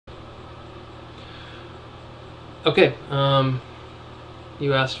Okay,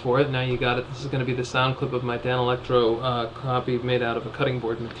 you asked for it, now you got it. This is going to be the sound clip of my Danelectro copy made out of a cutting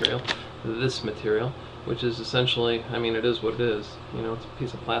board material, this material, which is essentially, I mean, it is what it is, you know, it's a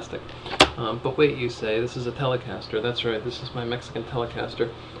piece of plastic. But wait, you say, this is a Telecaster. That's right, this is my Mexican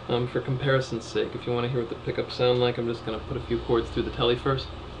Telecaster. For comparison's sake, if you want to hear what the pickups sound like, I'm just going to put a few chords through the Tele first.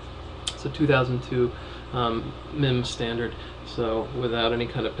 It's a 2002 MIM standard, so without any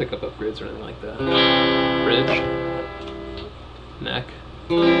kind of pickup upgrades or anything like that. Bridge, neck,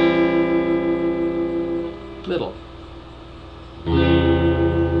 middle.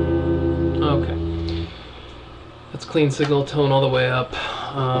 Okay. That's clean signal, tone all the way up.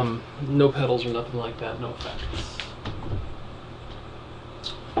 No pedals or nothing like that, no effects.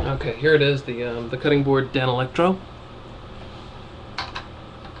 Okay, here it is, the cutting board Danelectro,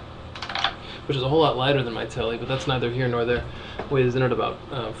 which is a whole lot lighter than my Tele, but that's neither here nor there. Weighs in at about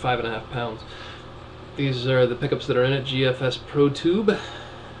 5.5 pounds. These are the pickups that are in it, GFS Pro Tube.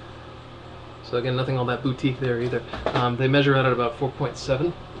 So again, nothing all that boutique there either. They measure out at about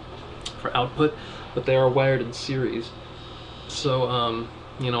 4.7 for output, but they are wired in series. So,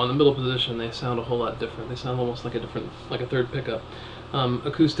 you know, in the middle position, they sound a whole lot different. They sound almost like a third pickup.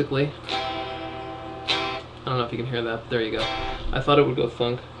 Acoustically, I don't know if you can hear that. There you go. I thought it would go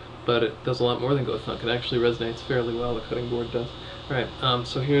thunk, but it does a lot more than go thunk. It actually resonates fairly well, the cutting board does. Alright,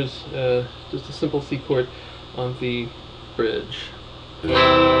 so here's just a simple C chord on the bridge.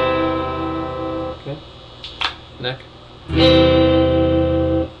 Okay, neck,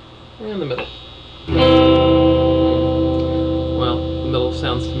 and the middle. Well, the middle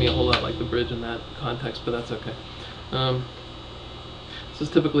sounds to me a whole lot like the bridge in that context, but that's okay. This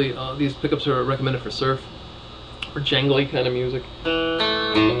is typically, these pickups are recommended for surf, or jangly kind of music.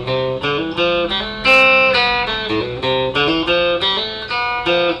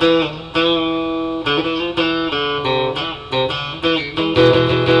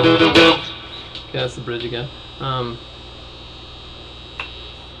 Okay, that's the bridge again.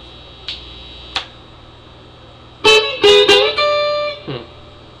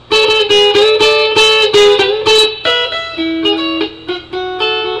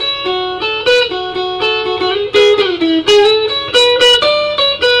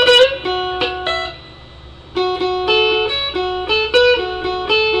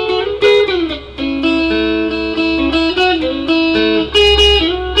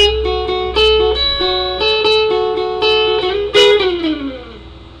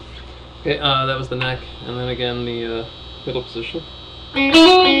 Okay, that was the neck, and then again the middle position.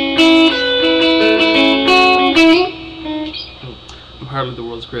 I'm hardly the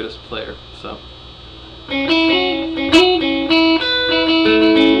world's greatest player, so.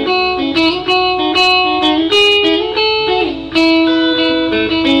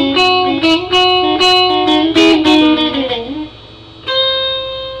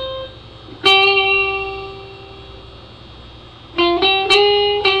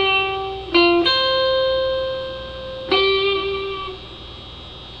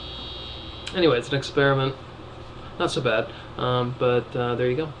 Anyway, it's an experiment. Not so bad, but there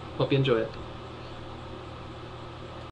you go. Hope you enjoy it.